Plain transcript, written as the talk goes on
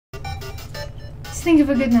Let's think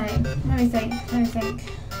of a good name. Let me think.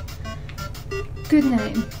 Good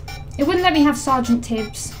name. It wouldn't let me have Sergeant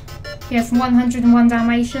Tibbs. Yeah, from 101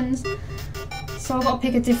 Dalmatians. So I've got to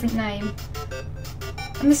pick a different name.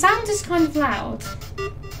 And the sound is kind of loud.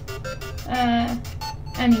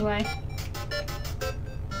 Anyway.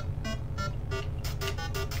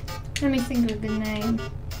 Let me think of a good name.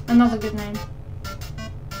 Another good name.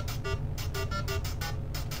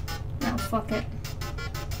 No, fuck it.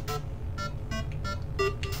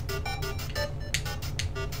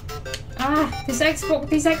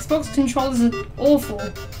 These Xbox controllers are awful.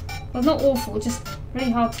 Well, not awful, just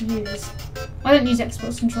really hard to use. I don't use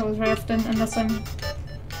Xbox controllers very often unless I'm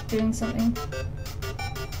doing something.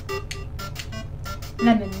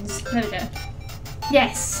 Lemons. There we go.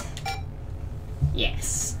 Yes!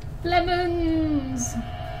 Yes! Lemons!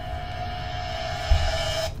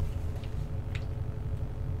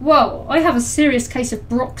 Whoa, I have a serious case of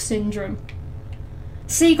Brock syndrome.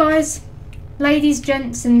 See, guys? Ladies,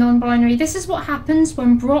 gents, and non-binary, this is what happens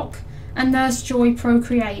when Brock and Nurse Joy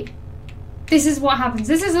procreate. This is what happens.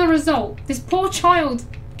 This is the result. This poor child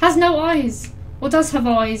has no eyes, or does have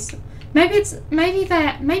eyes. Maybe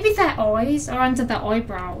their eyes are under their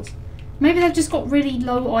eyebrows. Maybe they've just got really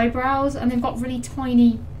low eyebrows and they've got really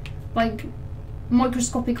tiny, like,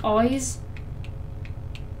 microscopic eyes.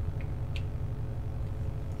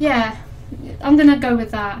 Yeah, I'm gonna go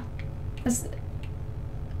with that.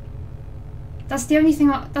 That's the only thing.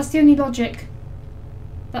 That's the only logic.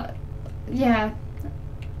 Yeah.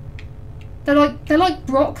 They're like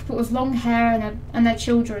Brock, but with long hair and their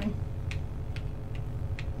children.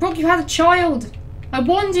 Brock, you had a child. I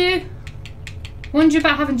warned you. Warned you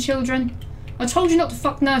about having children. I told you not to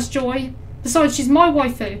fuck Nurse Joy. Besides, she's my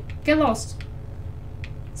waifu. Get lost.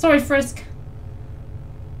 Sorry, Frisk.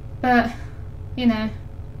 But, you know.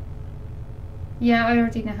 Yeah, I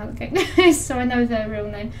already know how the game is, so I know their real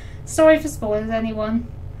name. Sorry for spoilers, anyone.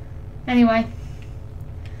 Anyway.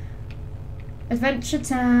 Adventure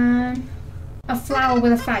time. A flower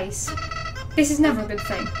with a face. This is never a good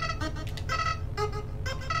thing.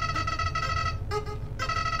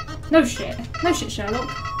 No shit. No shit, Sherlock.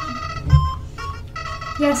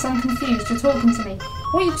 Yes, I'm confused. You're talking to me.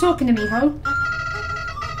 What are you talking to me, ho?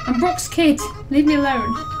 I'm Brock's kid. Leave me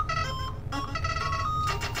alone.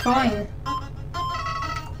 Fine.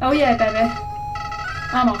 Oh yeah, baby.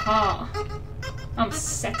 I'm a heart. I'm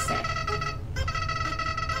sexy.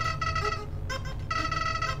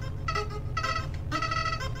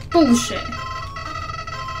 Bullshit.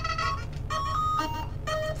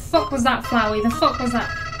 The fuck was that, Flowey? The fuck was that?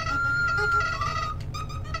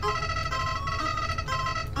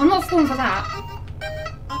 I'm not falling for that.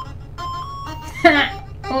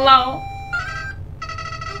 Lol.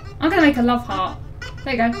 I'm gonna make a love heart.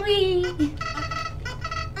 There you go. Whee!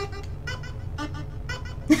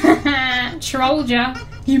 Trolled ya.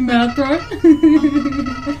 You mad, bro?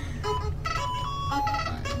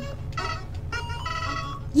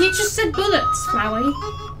 You just said bullets, Flowey.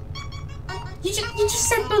 You just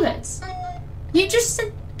said bullets. You just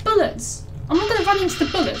said bullets. I'm not gonna run into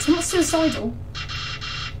the bullets. I'm not suicidal.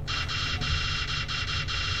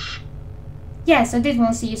 Yes, I did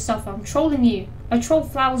want to see you suffer. I'm trolling you. I troll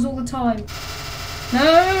flowers all the time.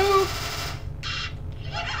 No!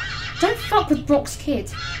 Don't fuck with Brock's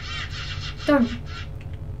kid. Don't.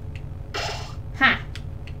 Ha.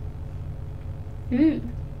 Ooh.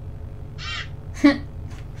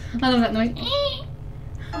 I love that noise.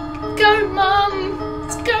 Go, Mum!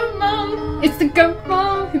 It's Go, Mum! It's the Goat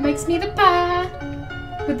Mum who makes me the pie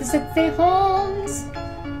with the sexy horns.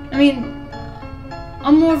 I mean,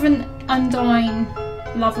 I'm more of an undying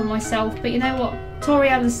lover myself, but you know what?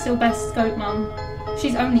 Toriel is still best Goat Mum.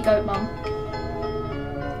 She's only Goat Mum.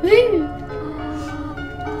 Woo!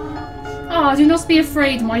 Ah, do not be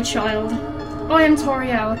afraid, my child. I am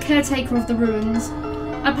Toriel, a caretaker of the ruins.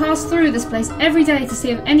 I pass through this place every day to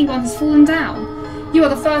see if anyone has fallen down. You are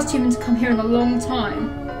the first human to come here in a long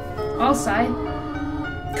time. I'll say.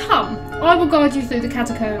 Come, I will guide you through the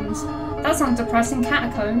catacombs. That sounds depressing,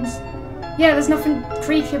 catacombs. Yeah, there's nothing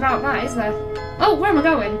creepy about that, is there? Oh, where am I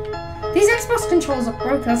going? These Xbox controls are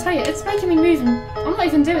broken, I'll tell you, it's making me move and I'm not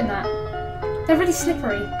even doing that. They're really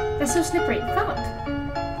slippery. They're so slippery. Fuck.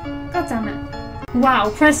 God damn it.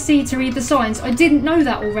 Wow, press C to read the signs. I didn't know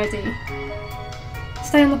that already.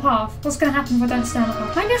 Stay on the path. What's going to happen if I don't stay on the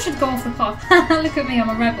path? Maybe I should go off the path. Look at me, I'm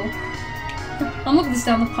a rebel. I'm not going to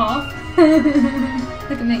stay on the path.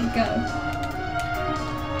 Look at me go.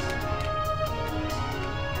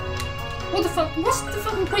 What the fuck? What's the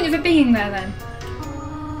fucking point of it being there then?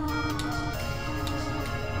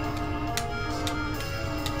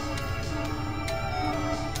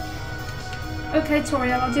 Okay,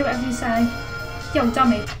 Toriel, I'll do whatever you say. Yo,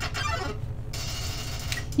 dummy.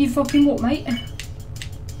 You fucking what, mate?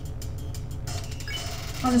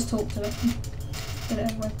 I'll just talk to it. Get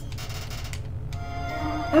it over with.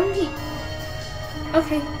 Only...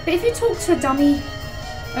 Okay, but if you talk to a dummy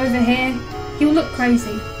over here, you'll look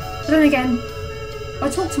crazy. But then again, I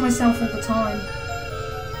talk to myself all the time.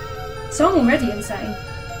 So I'm already insane.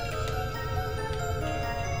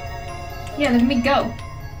 Yeah, look at me go.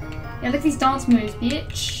 Yeah, look at these dance moves,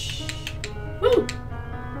 bitch. Woo!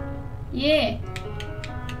 Yeah.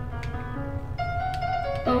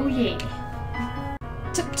 Oh yeah.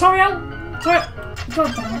 Toriel! God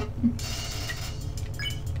damn it.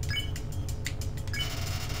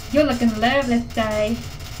 You're looking lovely today.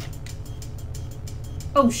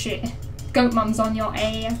 Oh shit. Goat mum's on your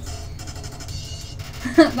ass.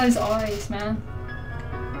 Those eyes, man.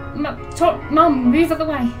 Mum, move out the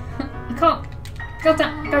way. I can't. God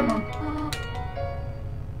damn. Goat mum.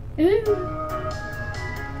 Ooh.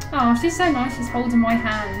 Oh, she's so nice. She's holding my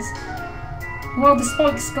hands while the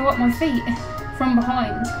spikes go up my feet from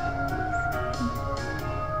behind.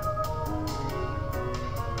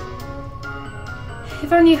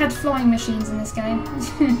 If only you had flying machines in this game.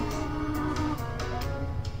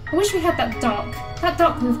 I wish we had that duck. That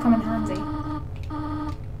duck would have come in handy.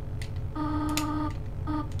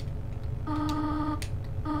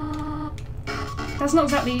 That's not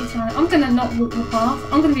exactly it. I'm gonna not walk the path.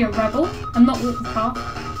 I'm gonna be a rebel and not walk the path.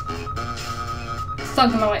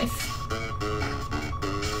 Thug life.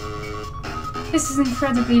 This is an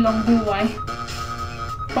incredibly long hallway,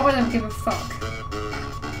 but I don't give a fuck.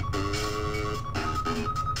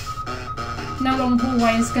 No long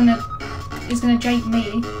hallway is gonna jape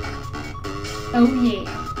me. Oh yeah.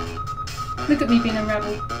 Look at me being a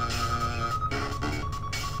rebel.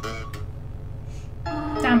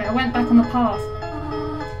 Damn it, I went back on the path.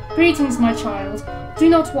 Greetings, my child. Do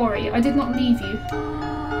not worry, I did not leave you.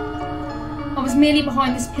 I was merely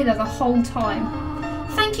behind this pillar the whole time.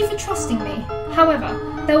 Thank you for trusting me. However,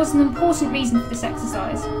 there was an important reason for this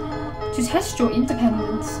exercise. To test your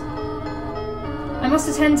independence. I must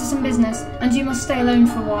attend to some business, and you must stay alone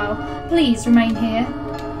for a while. Please remain here.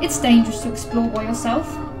 It's dangerous to explore by yourself.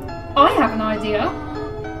 I have an idea.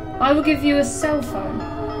 I will give you a cell phone.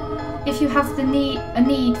 If you have a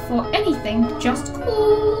need for anything, just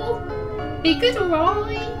call. Be good,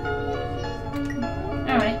 alright?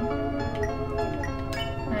 Alright.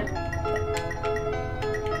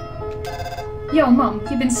 Yo, Mum,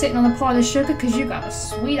 you've been sitting on a pile of sugar because you got a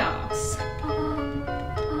sweet ass.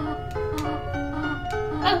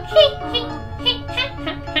 Oh,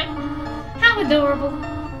 how adorable.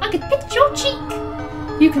 I could pinch your cheek.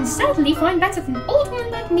 You can certainly find better than an old woman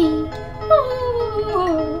like me.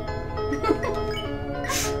 Oh.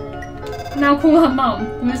 Now call her Mum.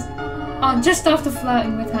 Just after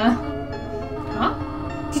flirting with her. Huh?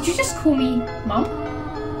 Did you just call me Mum?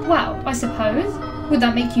 Well, I suppose. Would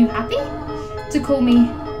that make you happy? To call me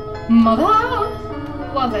Mother?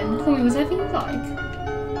 Well then, call me whatever you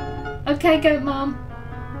like. Okay, Goat Mum.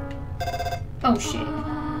 Oh shit.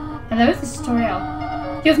 Hello, this is Toriel.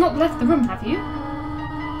 You have not left the room, have you?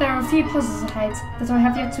 There are a few puzzles ahead that I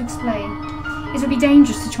have yet to explain. It would be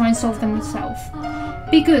dangerous to try and solve them yourself.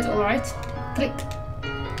 Be good, alright? Click.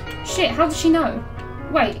 Shit, how does she know?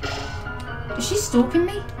 Wait. Is she stalking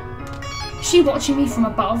me? Is she watching me from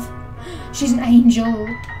above? She's an angel.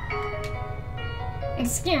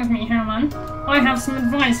 Excuse me, Herman. I have some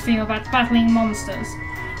advice for you about battling monsters.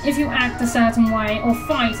 If you act a certain way or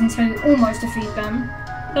fight until you almost defeat them,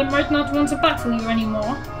 they might not want to battle you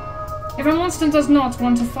anymore. If a monster does not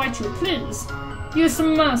want to fight you, please use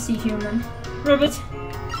some mercy, human. Ribbit.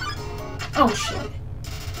 Oh shit.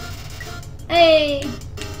 Hey!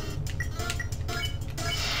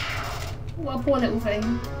 What a poor little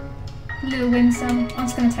thing. Little winsome. I'm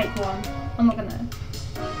just gonna take one. I'm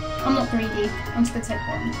not greedy. I'm just gonna take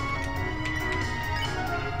one.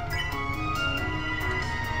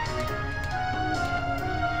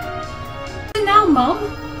 Now, Mum?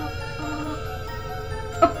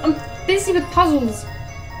 I'm busy with puzzles.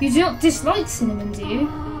 You do not dislike cinnamon, do you?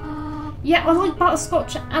 Yeah, I like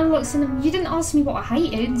butterscotch and I like cinnamon. You didn't ask me what I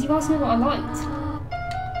hated, you asked me what I liked.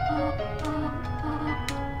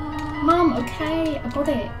 Mum, okay, I got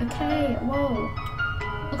it. Okay, whoa.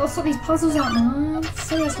 I gotta sort these puzzles out, Mum.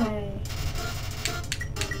 Seriously.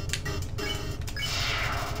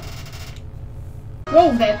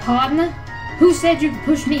 Whoa there, partner. Who said you could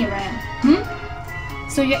push me around?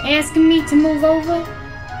 So you're asking me to move over?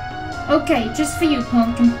 Okay, just for you,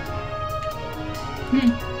 pumpkin.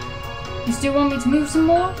 You still want me to move some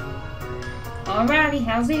more? Alrighty,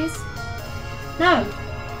 how's this? No.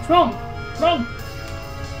 What's wrong? Wrong!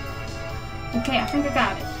 Okay, I think I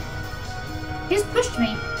got it. He's pushed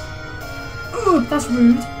me. Ooh, that's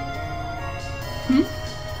rude.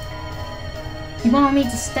 You want me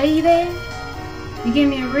to stay there? You give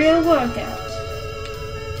me a real workout.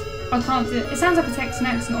 I can't do it. It sounds like a Texan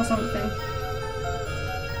accent or something.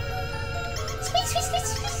 Sweet, sweet, sweet,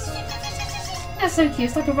 sweet, sweet, sweet. That's so cute.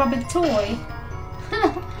 It's like a rubber toy.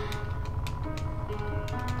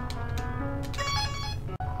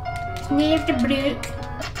 Sniff the brook.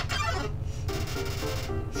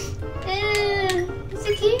 It's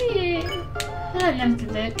so cute. I love the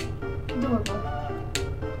look. Adorable.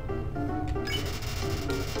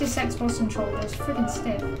 This Xbox controller is friggin'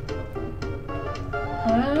 stiff.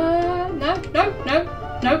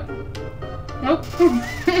 No.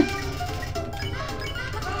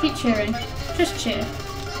 Keep cheering. Just cheer.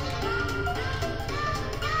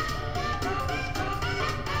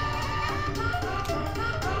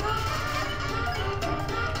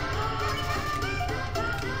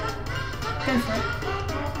 Go for it.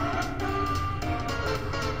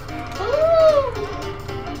 Ooh!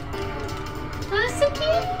 That's so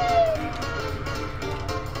cute!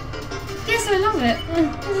 Yes, I love it.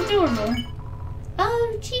 It's adorable.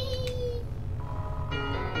 Oh, gee!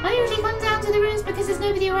 I usually come down to the rooms because there's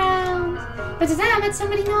nobody around. But today I met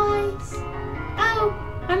somebody nice. Oh,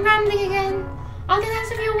 I'm rambling again. I'll get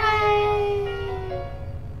out of your way.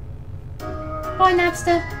 Bye,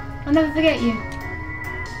 Napster. I'll never forget you.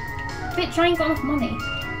 Bitch, I ain't got enough money.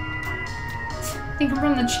 Think I'm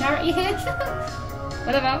running a charity here?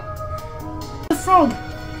 Whatever. The frog!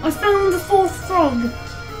 I found the fourth frog!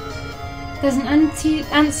 There's an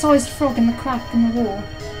ant-sized frog in the crack in the wall.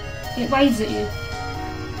 It waves at you.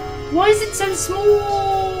 Why is it so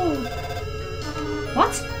small?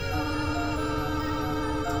 What?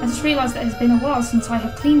 I just realised that it has been a while since I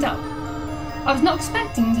have cleaned up. I was not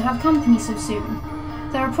expecting to have company so soon.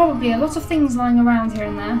 There are probably a lot of things lying around here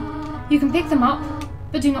and there. You can pick them up,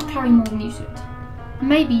 but do not carry more than you should.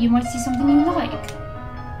 Maybe you might see something you like.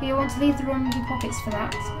 But you'll want to leave the room with your pockets for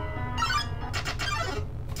that.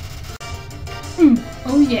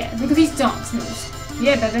 Oh yeah, look at these dance moves.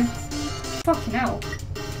 Yeah, baby. Fucking hell.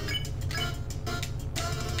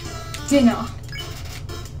 Dinner.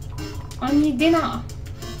 I need dinner.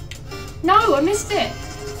 No, I missed it.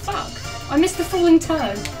 Fuck. I missed the falling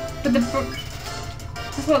turd. But that's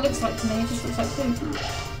what it looks like to me. It just looks like food.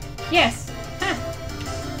 Yes. Ah.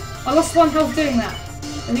 I lost 1 health doing that.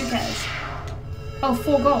 But who cares? Oh,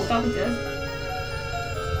 4 gold. That'll be good.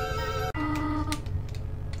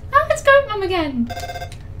 Oh, it's Goat Mum again.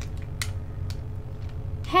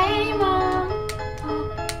 Hey, Mum.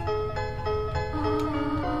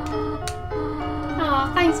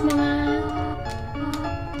 Oh, thanks, Mama.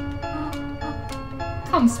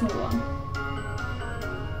 Come, small one.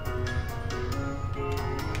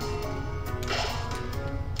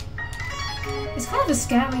 It's kind of a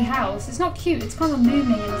scary house. It's not cute, it's kind of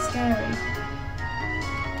looming and scary. Is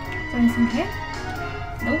there anything here?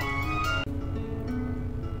 Nope.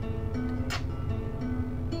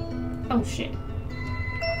 Oh shit.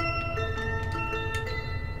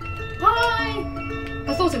 Hi!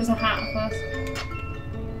 I thought it was a hat at first.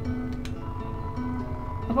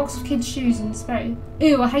 A box of kids' shoes and spray.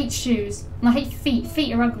 Ew, I hate shoes. And I hate feet.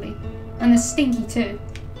 Feet are ugly. And they're stinky too.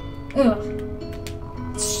 Ugh.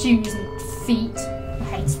 Shoes and feet. I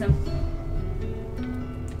hate them.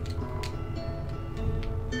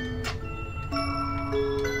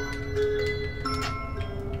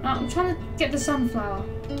 Oh, I'm trying to get the sunflower.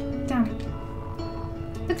 Damn it.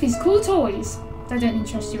 Look at these cool toys. They don't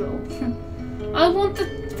interest you at all. I want the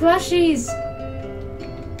plushies.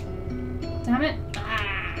 Damn it.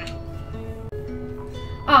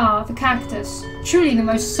 Ah, the cactus. Truly the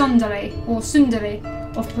most sundere, or sundere,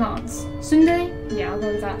 of plants. Sundere? Yeah, I'll go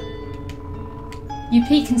with that. You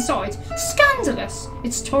peek inside. Scandalous!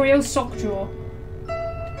 It's Torio's sock drawer.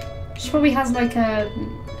 She probably has like a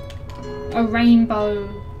rainbow...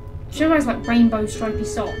 She probably has like rainbow stripy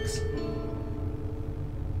socks.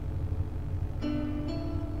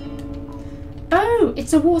 Oh,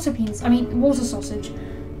 it's a water penis. I mean, water sausage.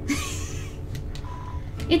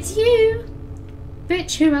 It's you!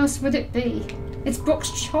 Bitch, who else would it be? It's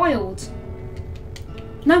Brock's child.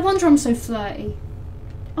 No wonder I'm so flirty.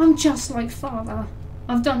 I'm just like father.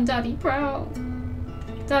 I've done Daddy proud.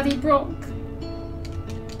 Daddy Brock.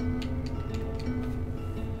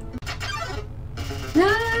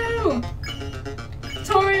 No!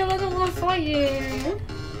 Toriel, I don't want to fight you.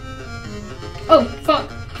 Oh, fuck.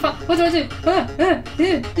 Fuck. What do I do?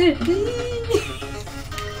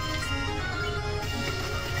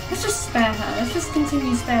 Let's just spare her. Let's just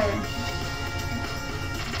continue sparing.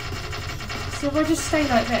 So if I just stay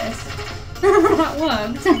like this, that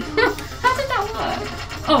worked. How did that work?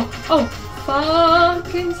 Oh,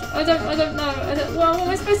 fucking! I don't know. What am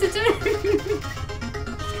I supposed to do?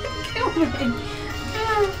 Kill me.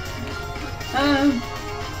 Oh,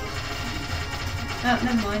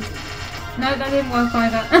 never mind. No, that didn't work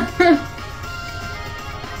either.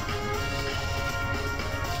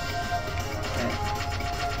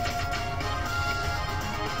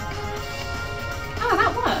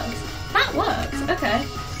 That works. Okay.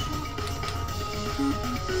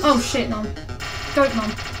 Oh shit, Mum. Goat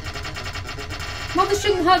Mum. Mothers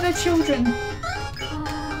shouldn't hurt their children.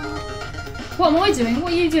 What am I doing?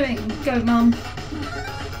 What are you doing, Goat Mum?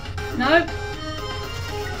 No.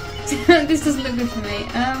 This doesn't look good for me.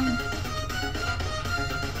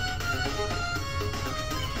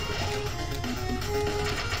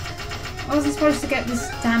 I wasn't supposed to get this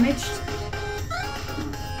damaged.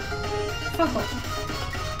 Fuck off.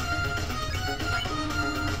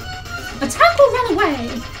 Attack or run away!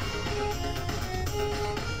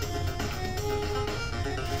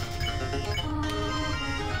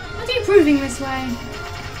 What are you proving this way?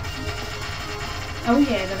 Oh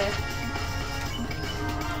yeah, they're there.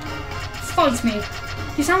 Fight me.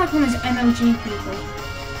 You sound like one of those MLG people.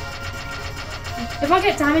 If I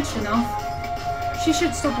get damaged enough, she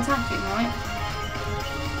should stop attacking, right?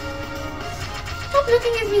 Stop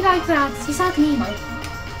looking at me like that. You sound like an emo.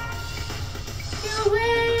 Get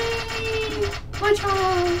away! My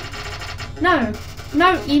child! No.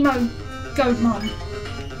 No, emo goat mum.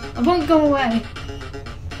 I won't go away.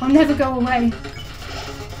 I'll never go away.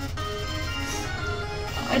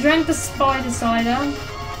 I drank the spider cider.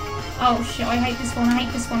 Oh shit, I hate this one, I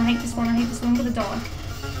hate this one, I hate this one, I hate this one. I'm gonna die.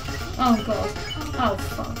 Oh god. Oh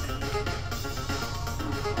fuck.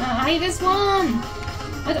 I hate this one!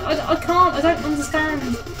 I can't, I don't understand.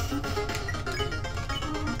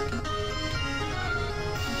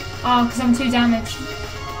 Oh, because I'm too damaged.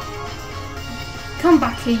 Come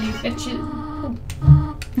back here, you bitches.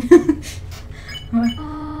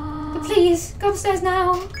 But please, go upstairs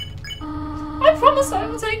now. I promise I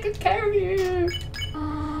will take good care of you.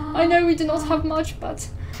 I know we do not have much, but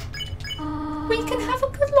we can have a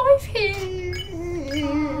good life here.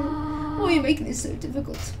 Why are you making this so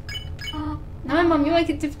difficult? No, Mum, you make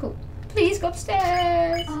it difficult. Please go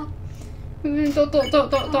upstairs. Dot dot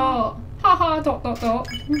dot dot dot. Haha dot dot dot.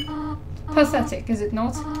 Pathetic, is it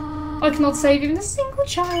not? I cannot save even a single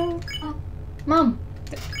child. Mum.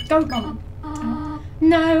 Go, Mum.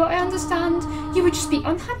 No, I understand. You would just be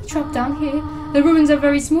unhappy trapped down here. The ruins are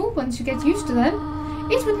very small once you get used to them.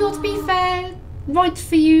 It would not be right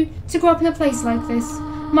for you to grow up in a place like this.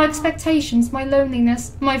 My expectations, my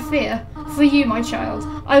loneliness, my fear for you, my child,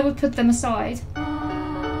 I would put them aside.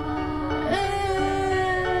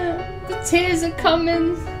 The tears are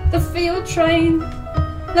coming. The field train.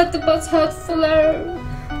 Let the bus hurt flow.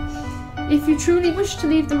 If you truly wish to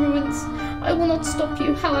leave the ruins, I will not stop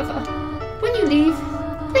you. However, when you leave,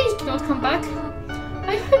 please do not come back.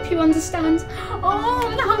 I hope you understand. Oh,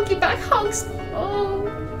 and a hunky back hugs. Oh.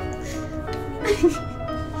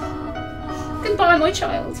 Goodbye, my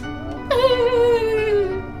child.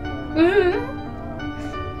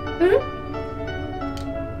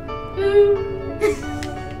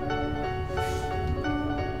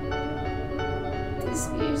 This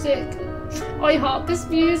music. I heart this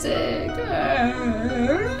music.